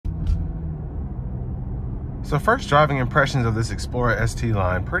So first driving impressions of this Explorer ST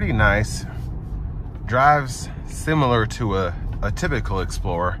line, pretty nice. Drives similar to a typical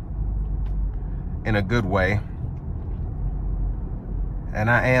Explorer in a good way. And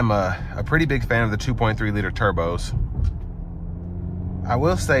I am a pretty big fan of the 2.3 liter turbos. I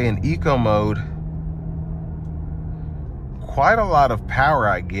will say in eco mode, quite a lot of power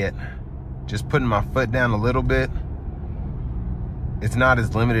I get just putting my foot down a little bit. It's not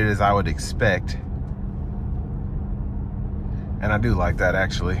as limited as I would expect. And I do like that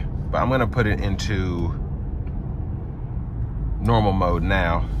actually, but I'm gonna put it into normal mode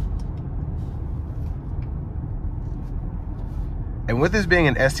now. And with this being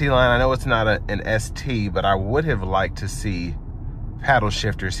an ST line, I know it's not an ST, but I would have liked to see paddle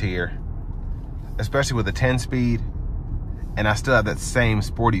shifters here, especially with a 10-speed, and I still have that same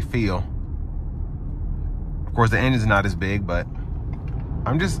sporty feel. Of course, the engine's not as big, but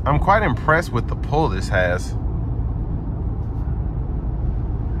I'm quite impressed with the pull this has.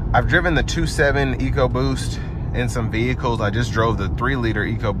 I've driven the 2.7 EcoBoost in some vehicles. I just drove the 3-liter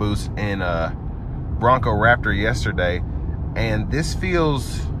EcoBoost in Bronco Raptor yesterday, and this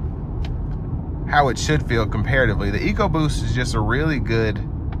feels how it should feel comparatively. The EcoBoost is just a really good,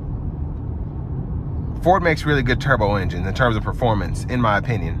 Ford makes really good turbo engines in terms of performance, in my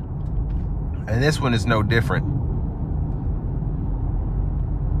opinion. And this one is no different.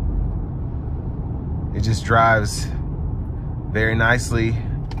 It just drives very nicely,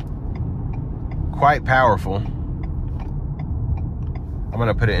 quite powerful. I'm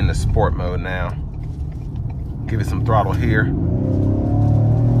gonna put it into sport mode now. Give it some throttle here.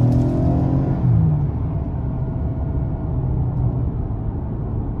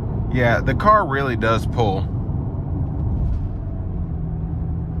 Yeah, the car really does pull.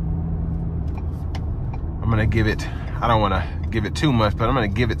 I'm gonna give it, I don't wanna give it too much, but I'm gonna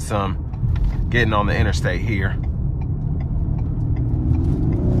give it some getting on the interstate here.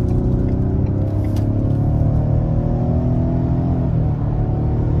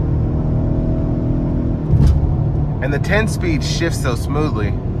 And the 10-speed shifts so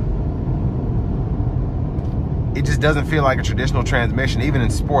smoothly. It just doesn't feel like a traditional transmission. Even in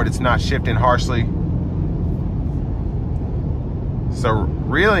sport, it's not shifting harshly. So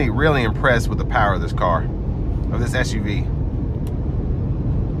really, really impressed with the power of this car, of this SUV.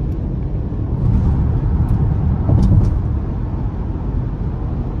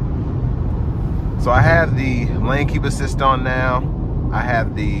 So I have the lane keep assist on now. I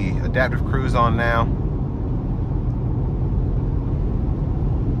have the adaptive cruise on now.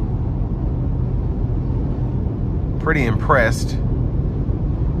 Pretty impressed.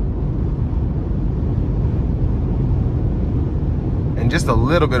 And just a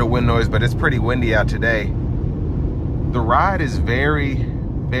little bit of wind noise, but it's pretty windy out today. The ride is very,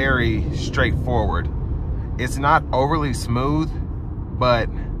 very straightforward. It's not overly smooth, but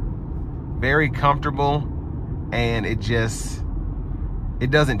very comfortable, and it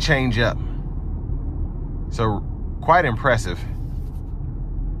doesn't change up. So quite impressive.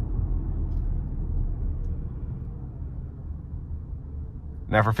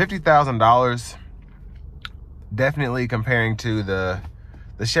 Now for $50,000, definitely comparing to the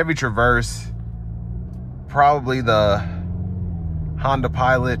Chevy Traverse, probably the Honda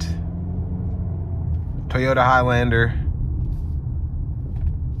Pilot, Toyota Highlander,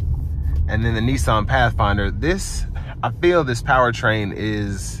 and then the Nissan Pathfinder. I feel this powertrain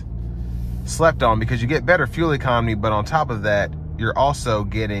is slept on because you get better fuel economy, but on top of that, you're also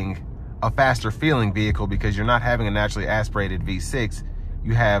getting a faster feeling vehicle because you're not having a naturally aspirated V6.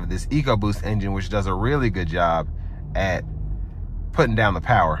 You have this EcoBoost engine, which does a really good job at putting down the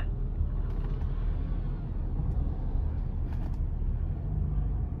power.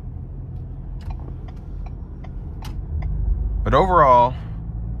 But overall,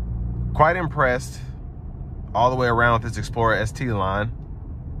 quite impressed all the way around with this Explorer ST line.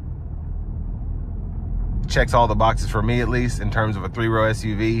 Checks all the boxes for me, at least, in terms of a 3-row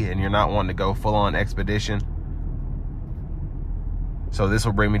SUV, and you're not wanting to go full-on Expedition. So this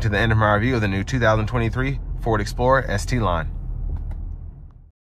will bring me to the end of my review of the new 2023 Ford Explorer ST line.